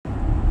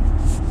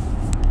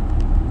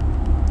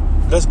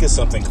let's get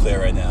something clear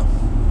right now.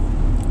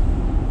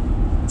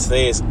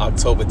 Today is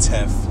October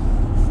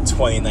 10th,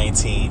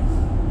 2019.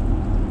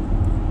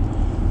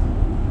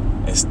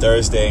 It's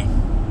Thursday.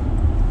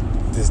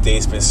 This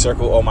day's been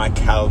circled on my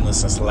calendar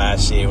since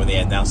last year when they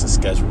announced the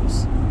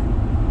schedules.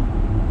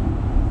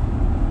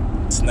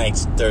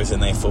 Tonight's Thursday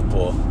Night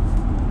Football.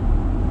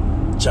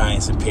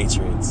 Giants and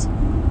Patriots.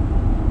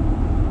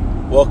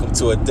 Welcome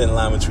to A Thin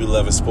Line Between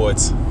Love and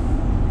Sports.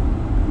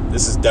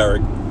 This is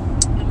Derek.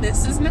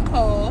 This is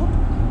Nicole.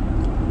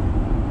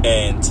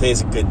 And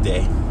today's a good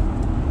day.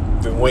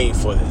 Been waiting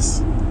for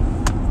this.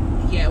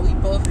 Yeah, we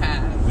both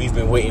have. We've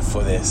been waiting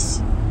for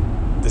this.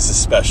 This is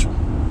special.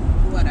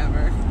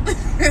 Whatever.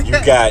 You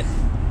got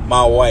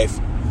my wife,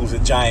 who's a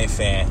Giant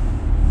fan.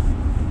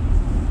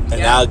 And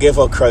Yeah. I'll give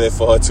her credit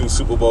for her 2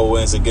 Super Bowl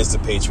wins against the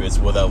Patriots,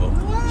 whatever.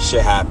 What?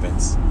 Shit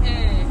happens.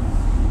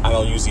 I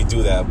don't usually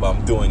do that, but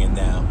I'm doing it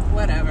now.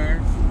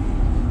 Whatever.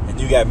 And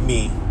you got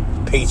me,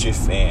 Patriot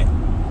fan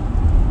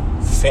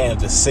of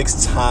the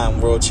 6-time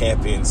world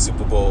champion,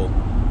 Super Bowl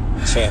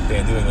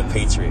champion, New England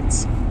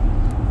Patriots.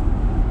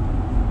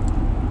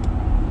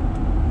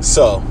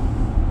 So,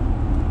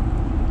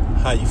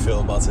 how you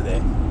feel about today?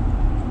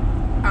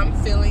 I'm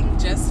feeling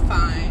just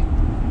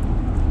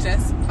fine.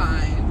 Just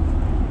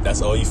fine.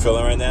 That's all you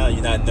feeling right now?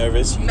 You're not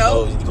nervous? You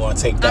Nope. know you're going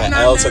to take that I'm not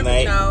L nerv-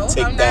 tonight? no,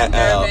 Take I'm that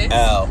not nervous.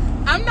 L.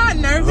 I'm not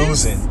nervous.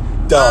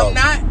 Losing. Dub. I'm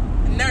not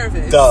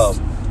nervous. Dub.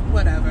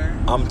 Whatever.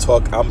 I'm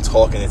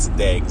talking it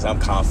today because I'm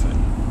confident.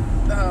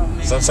 Oh,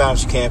 man.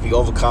 Sometimes you can't be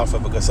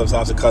overconfident because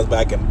sometimes it comes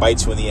back and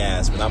bites you in the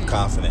ass, but I'm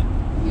confident.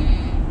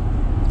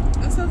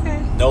 It's okay.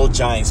 No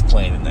Giants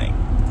playing tonight.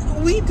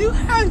 We do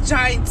have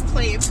Giants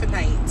playing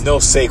tonight. No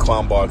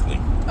Saquon Barkley.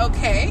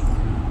 Okay.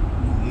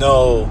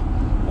 No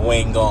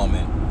Wayne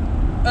Gallman.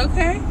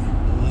 Okay.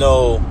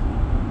 No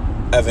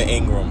Evan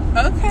Ingram.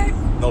 Okay.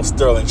 No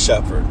Sterling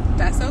Shepard.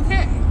 That's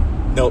okay.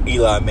 No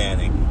Eli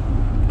Manning.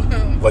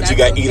 But you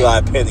got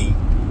Eli Penny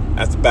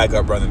as the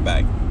backup running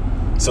back.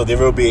 So there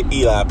will be an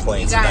Eli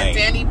playing You got tonight.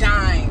 Danny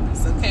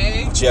Dimes,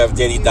 okay? But you have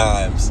Danny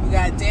Dimes. You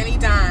got Danny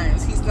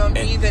Dimes. He's going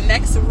to be the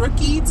next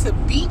rookie to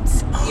beat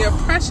your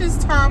precious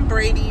Tom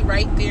Brady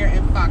right there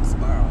in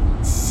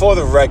Foxborough. For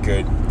the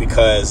record,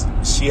 because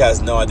she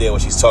has no idea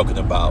what she's talking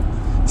about,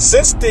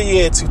 since the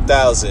year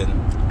 2000,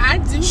 I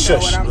do know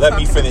shush, what I'm let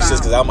me talking finish this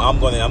about.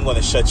 because I'm going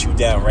to shut you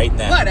down right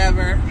now.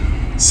 Whatever.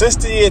 Since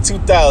the year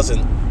 2000,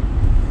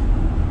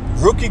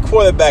 rookie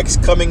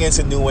quarterbacks coming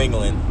into New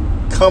England,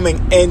 playing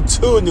in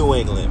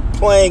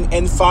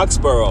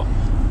Foxborough,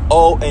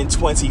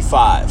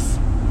 0-25.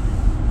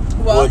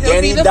 Well, Will he'll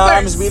Danny be the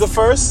Dimes first. be the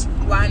first?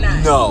 Why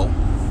not? No.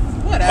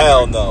 Whatever.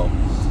 Hell no.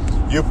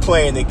 You're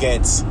playing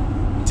against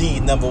the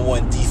number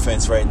 1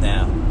 defense right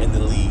now in the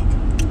league.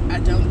 I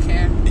don't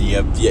care.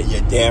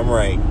 You're damn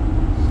right.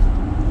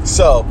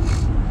 So,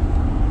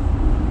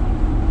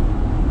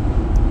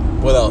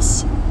 what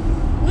else?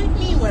 What do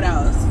you mean, what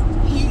else?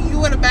 You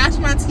want to bash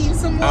my team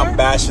some more? I'm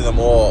bashing them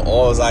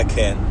all as I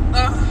can.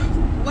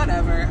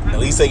 Whatever. At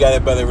least they got a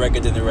better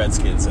record than the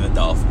Redskins and the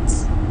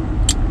Dolphins.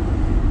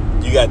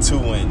 You got 2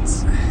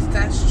 wins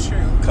That's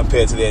true.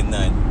 compared to their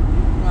none.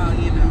 Well,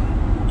 you know.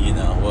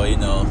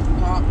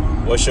 Well,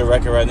 what's your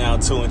record right now?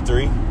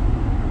 2-3.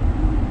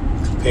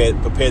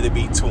 Prepared to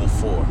be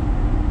 2-4.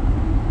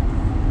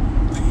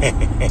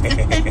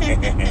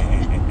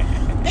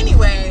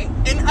 Anyway,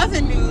 in other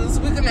news,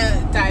 we're going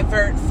to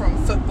divert from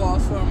football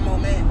for a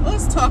moment.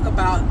 Let's talk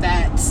about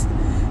that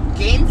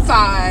Game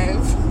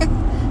 5.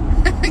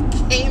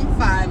 Game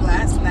 5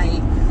 last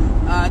night.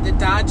 The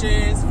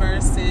Dodgers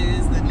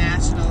versus the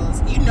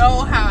Nationals. You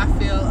know how I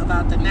feel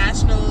about the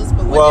Nationals,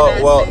 but what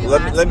did I say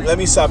last night? Let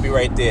me stop you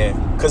right there.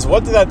 Because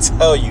what did I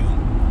tell you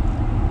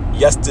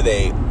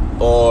yesterday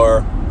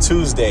or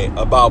Tuesday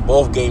about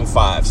both Game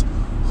 5s?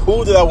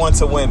 Who did I want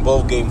to win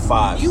both Game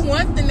 5s? You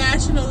want the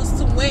Nationals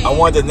to win. I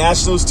want the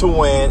Nationals to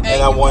win,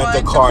 and I you want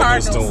the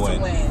Cardinals to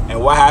win.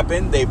 And what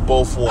happened? They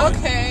both won.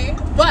 Okay,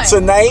 but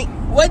Tonight,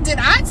 what did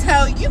I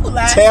tell you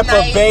last Tampa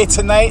night? Bay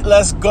tonight.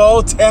 Let's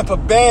go, Tampa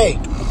Bay.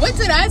 What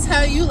did I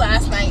tell you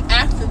last night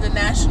after the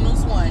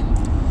Nationals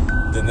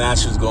won The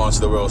Nationals going to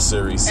the World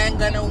Series. and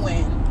gonna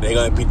win? They're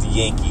going to beat the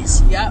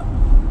Yankees. Yep.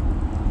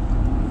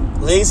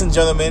 Ladies and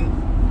gentlemen,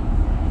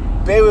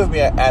 bear with me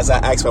as I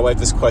ask my wife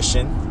this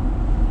question.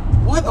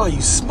 What are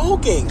you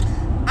smoking?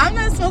 I'm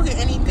not smoking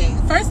anything.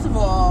 First of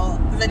all,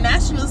 the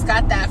Nationals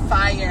got that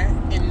fire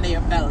in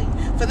their belly.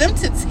 For them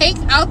to take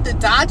out the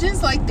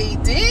Dodgers like they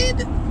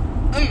did,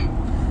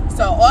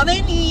 so all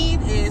they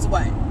need is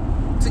what?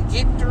 To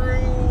get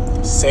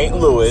through St.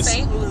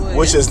 Louis,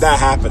 which is not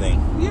happening.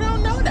 You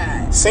don't know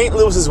that. St.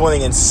 Louis is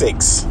winning in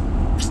 6.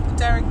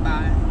 Derek,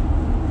 bye.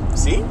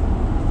 See?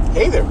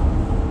 Hater.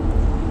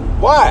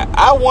 Why?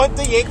 I want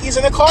the Yankees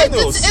and the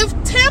Cardinals. If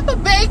Tampa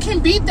Bay can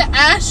beat the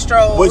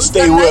Astros, which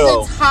they another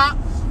will, top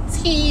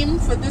team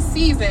for the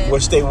season,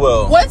 which they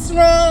will. What's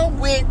wrong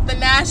with the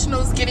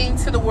Nationals getting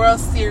to the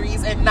World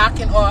Series and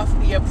knocking off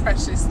your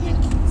precious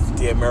Yankees?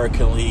 The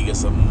American League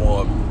is a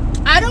more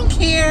I don't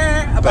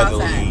care about Better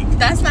that. league.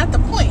 That's not the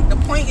point. The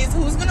point is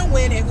who's going to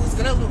win and who's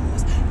going to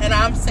lose. And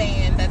I'm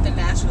saying that the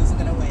Nationals are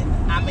going to win.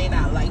 I may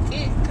not like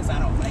it because I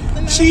don't like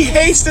the Nationals. She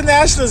hates the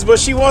Nationals, but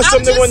she wants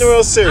them to win the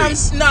World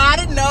Series. No. I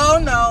didn't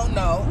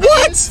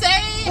say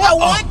I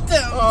want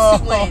them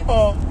to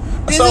win.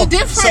 There's a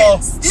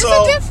difference. There's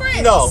a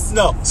difference.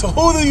 No. So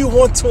who do you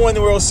want to win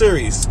the World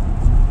Series?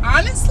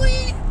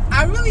 Honestly,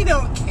 I really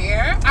don't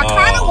care. I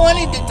kind of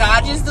wanted the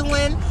Dodgers to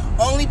win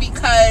only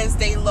because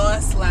they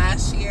lost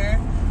last year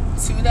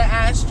to the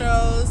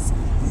Astros.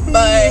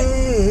 But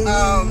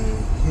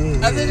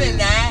other than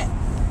that,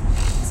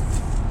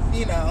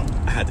 you know.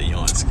 I had to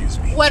yawn, excuse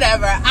me.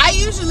 Whatever. I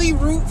usually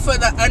root for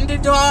the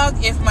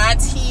underdog if my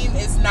team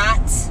is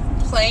not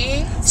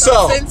playing.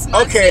 Since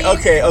my team,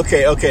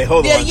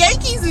 hold on. The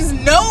Yankees is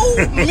no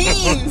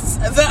means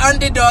the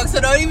underdog, so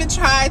don't even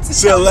try to.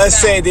 So let's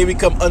say they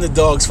become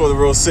underdogs for the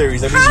World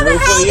Series. That means you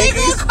root for the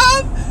Yankees.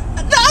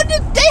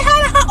 They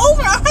had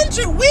over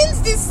 100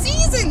 wins this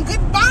season.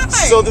 Goodbye.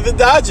 So did the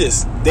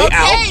Dodgers. They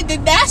out. The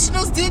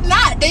Nationals did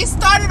not. They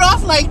started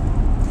off like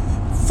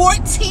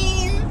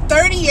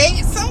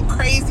 14-38, some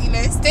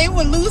craziness. They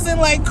were losing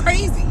like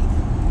crazy.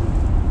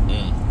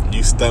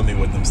 You stunned me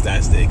with them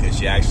stats there because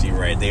you're actually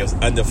right. They was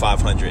under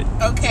 500.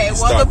 Okay,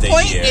 well the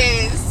point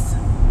is.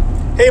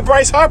 Hey,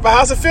 Bryce Harper,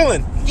 how's it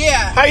feeling?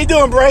 Yeah. How you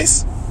doing,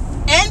 Bryce?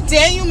 And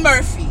Daniel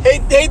Murphy. Hey,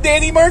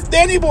 Danny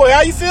boy,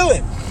 how you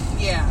feeling?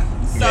 Yeah.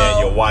 So, yeah,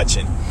 you're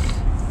watching.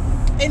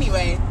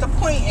 Anyway, the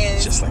point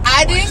is, just like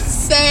I didn't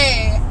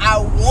say I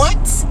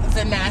want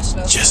the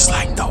Nationals just to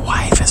win. like the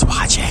wife is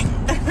watching.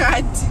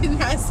 I did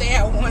not say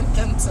I want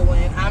them to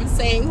win. I'm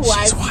saying who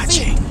She's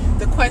watching. think.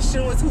 The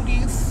question was, who do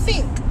you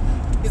think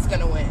is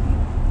going to win?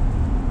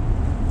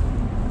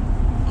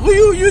 Who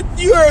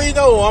you already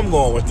know who I'm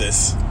going with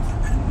this.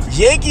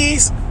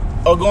 Yankees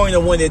are going to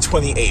win their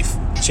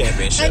 28th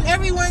championship. And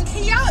everyone,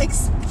 can y'all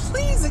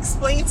please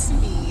explain to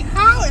me,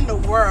 how in the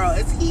world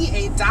is he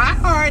a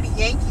diehard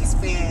Yankees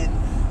fan,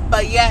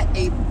 but yet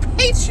a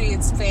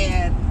Patriots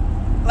fan?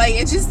 Like,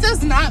 it just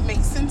does not make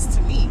sense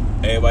to me.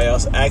 Everybody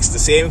else asks the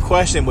same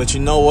question, but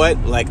you know what?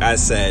 Like I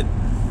said,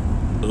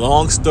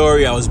 long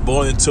story, I was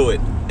born into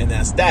it, and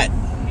that's that.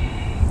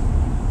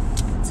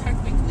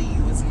 Technically,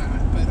 you was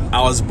not, but okay.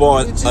 I was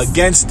born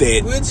against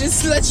it. We'll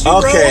just let you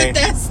roll with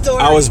that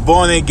story. I was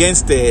born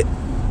against it,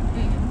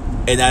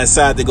 and I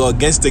decided to go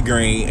against the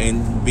grain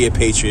and be a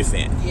Patriot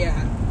fan. Yeah.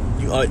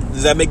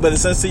 Does that make better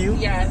sense to you?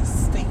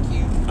 Yes, thank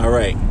you. All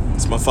right.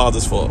 It's my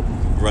father's fault.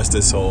 Rest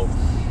his soul.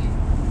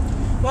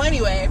 Well,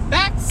 anyway,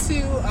 back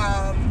to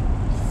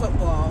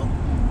football.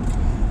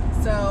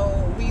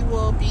 So, we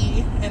will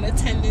be in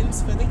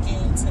attendance for the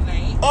game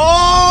tonight.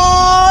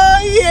 Oh,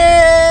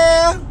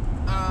 yeah!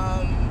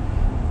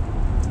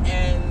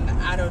 And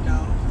I don't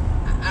know.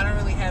 I don't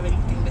really have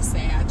anything to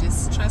say. I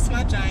just trust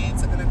my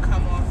Giants are going to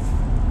come off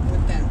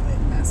with that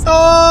win. That's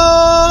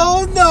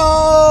all. Oh,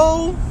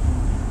 no!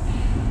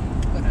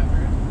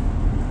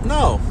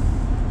 No.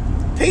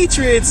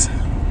 Patriots,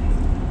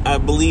 I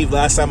believe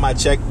last time I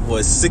checked,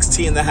 was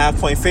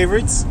 16.5-point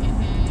favorites.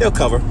 Mm-hmm. They'll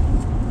cover.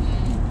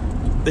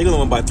 They're going to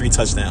win by 3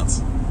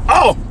 touchdowns.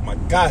 Oh, my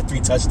God, 3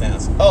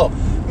 touchdowns. Oh,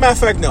 matter of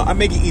fact, no, I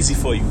make it easy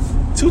for you.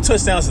 2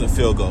 touchdowns and a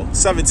field goal.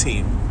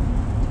 17.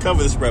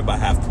 Cover the spread by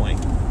half point.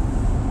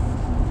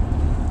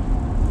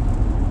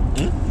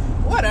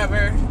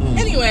 Whatever.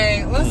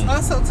 Anyway, let's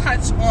also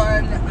touch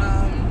on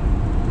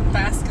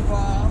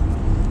basketball.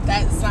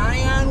 That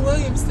Zion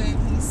Williamson,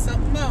 he's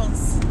something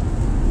else.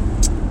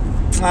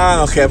 I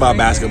don't care about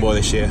basketball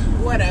this year.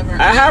 Whatever.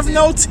 I have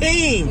no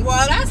team.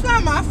 Well, that's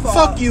not my fault.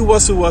 Fuck you,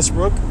 Russell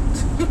Westbrook.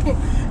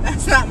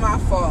 That's not my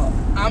fault.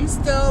 I'm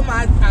still a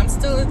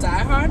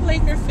diehard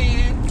Laker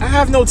fan. I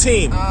have no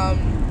team.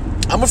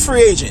 I'm a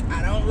free agent.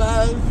 I don't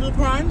love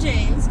LeBron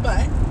James,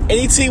 but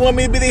any team want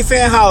me to be their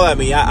fan, holler at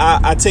me.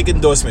 I take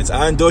endorsements.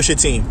 I endorse your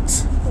team.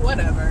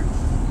 Whatever.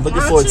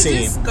 Looking for a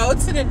team. Just go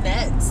to the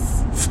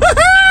Nets.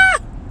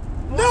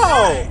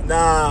 No,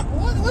 nah,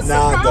 What's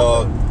nah, the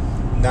dog.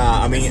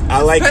 Nah, I mean,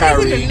 I like better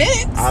Kyrie. than the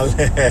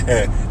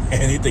Knicks.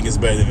 Anything is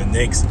better than the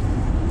Knicks.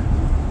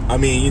 I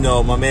mean, you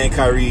know, my man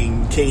Kyrie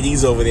and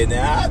KD's over there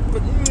now. All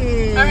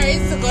right,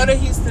 so go to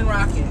Houston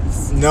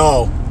Rockets.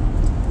 No,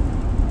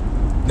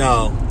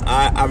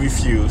 I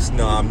refuse.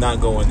 No, I'm not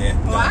going there.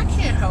 Well, I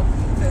can't help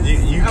you.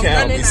 You can't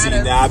help me. See,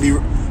 now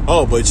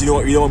but you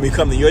don't want me to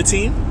come to your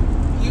team?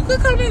 You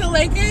could come to the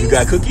Lakers. You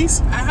got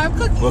cookies? I have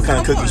cookies. What kind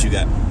of cookies you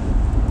got?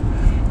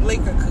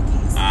 Laker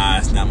cookies.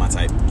 It's not my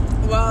type.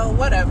 Well,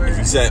 whatever. If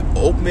you said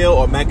oatmeal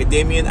or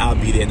macadamia, I'll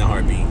be there in a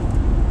heartbeat.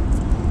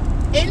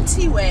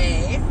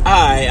 Anyway.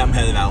 I'm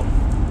heading out.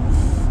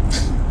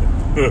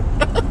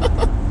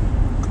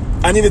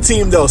 I need a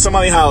team, though.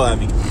 Somebody holler at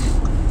me.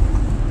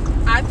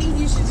 I think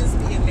you should just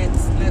be a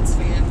Nets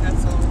fan.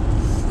 That's all.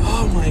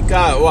 Oh, my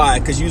God. Why?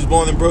 Because you was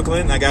born in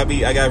Brooklyn? I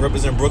gotta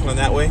represent Brooklyn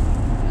that way?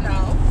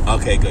 No.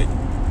 Okay, good.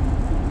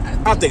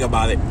 I'll think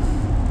about it.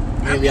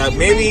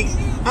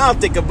 I'll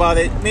think about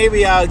it.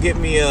 Maybe I'll get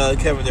me a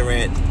Kevin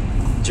Durant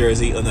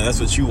jersey. Oh, no, that's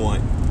what you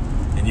want.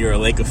 and you're a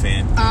Laker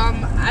fan.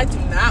 I do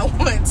not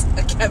want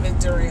a Kevin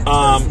Durant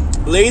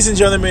jersey. Ladies and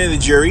gentlemen of the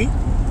jury,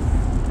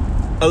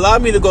 allow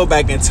me to go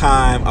back in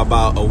time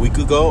about a week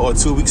ago or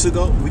 2 weeks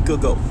ago.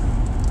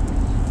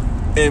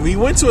 And we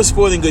went to a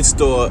sporting goods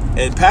store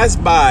and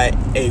passed by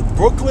a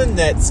Brooklyn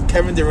Nets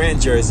Kevin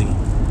Durant jersey.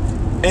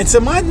 And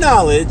to my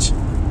knowledge,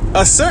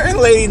 a certain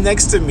lady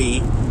next to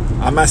me,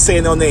 I'm not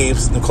saying no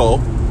names, Nicole,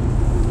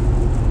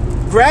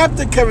 grabbed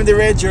the Kevin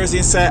Durant jersey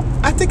and said,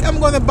 I think I'm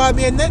going to buy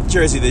me a Net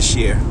jersey this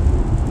year.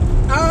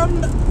 Now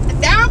I'm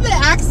going to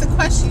ask the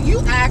question you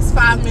asked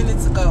 5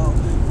 minutes ago.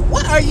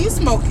 What are you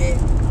smoking?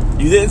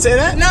 You didn't say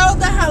that? No,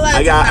 the hell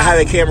I had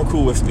a camera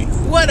crew with me.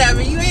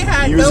 Whatever, you ain't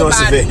had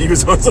nobody. He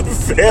was on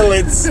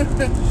surveillance.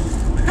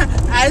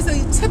 As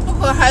a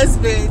typical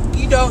husband,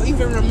 you don't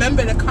even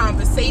remember the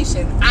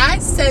conversation. I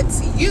said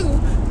to you,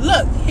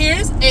 look,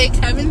 here's a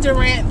Kevin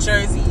Durant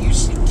jersey. You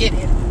should get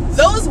it.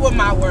 Those were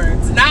my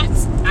words, not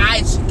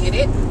I should get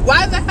it.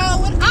 Why the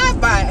hell would I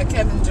buy a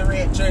Kevin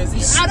Durant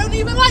jersey? I don't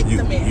even like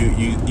the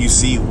man. You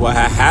see, what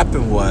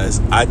happened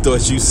was, I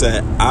thought you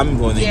said, I'm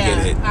going to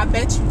get it. I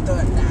bet you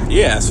thought that.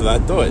 Yeah, that's what I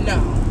thought.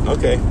 No.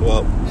 Okay,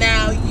 well.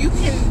 Now, you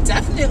can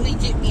definitely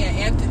get me an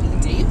Anthony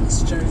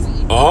Davis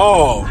jersey.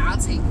 Oh. I'll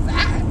take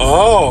that.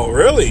 Oh,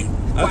 really?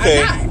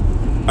 Okay. Why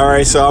not? All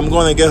right, so I'm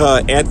going to get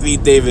her Anthony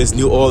Davis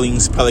New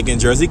Orleans Pelican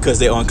jersey because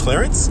they're on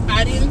clearance.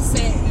 I didn't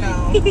say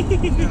no.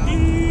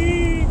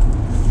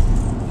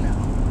 No.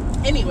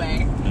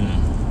 Anyway,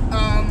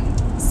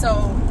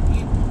 so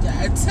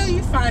until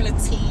you find a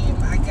team,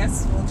 I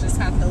guess we'll just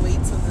have to wait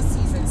till the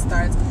season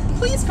starts.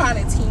 Please find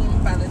a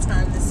team by the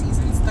time the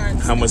season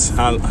starts.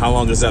 How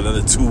long is that?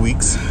 Another 2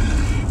 weeks?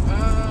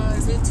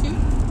 Is it 2?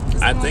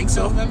 I think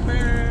so.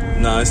 November?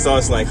 No, it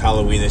starts like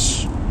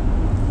Halloweenish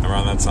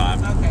around that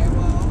time. Okay,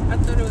 well, I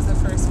thought it was the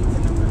first week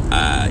of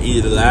November.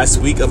 Either the last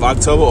week of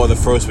October or the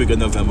first week of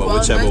November,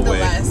 whichever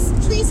way.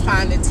 Please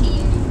find a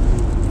team,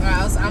 or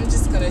else I'm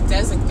just gonna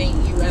designate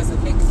you as a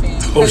Knicks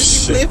fan. Oh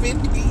shit! You live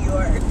in New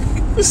York.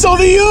 So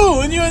do you,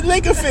 and you're a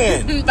Laker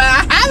fan. But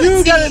I have a team.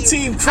 You got a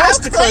team across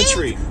the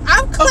country.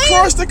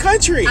 Across the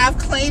country. I've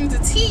claimed a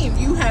team.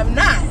 You have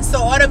not.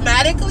 So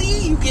automatically,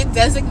 you get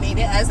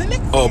designated as a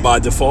Knicks fan. Oh, by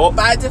default?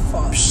 By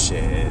default.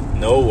 Shit.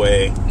 No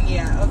way.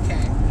 Yeah,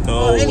 okay.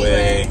 No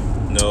way.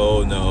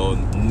 No.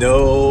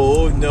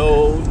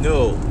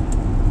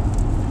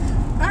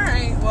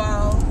 Alright,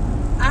 well,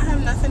 I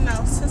have nothing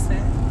else to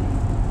say.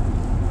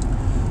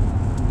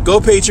 Go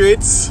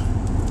Patriots.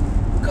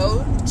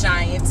 Go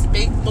Giants.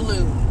 Big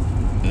blue.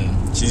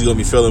 She's going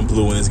to be feeling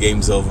blue when this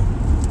game's over.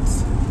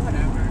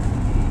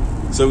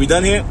 Whatever. So we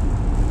done here?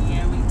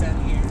 Yeah, we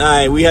done here.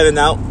 Alright, we heading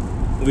out.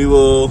 We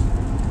will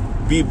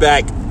be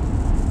back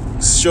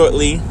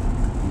shortly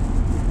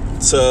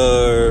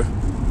to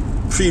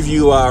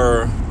preview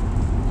our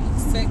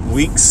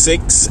week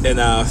 6 and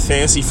our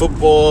fantasy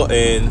football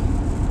and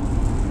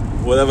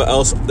whatever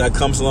else that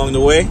comes along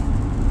the way.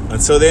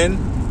 Until then,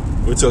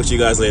 we'll talk to you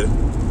guys later.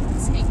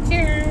 Take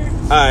care.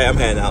 Alright, I'm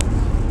heading out.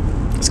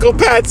 Let's go,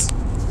 Pats!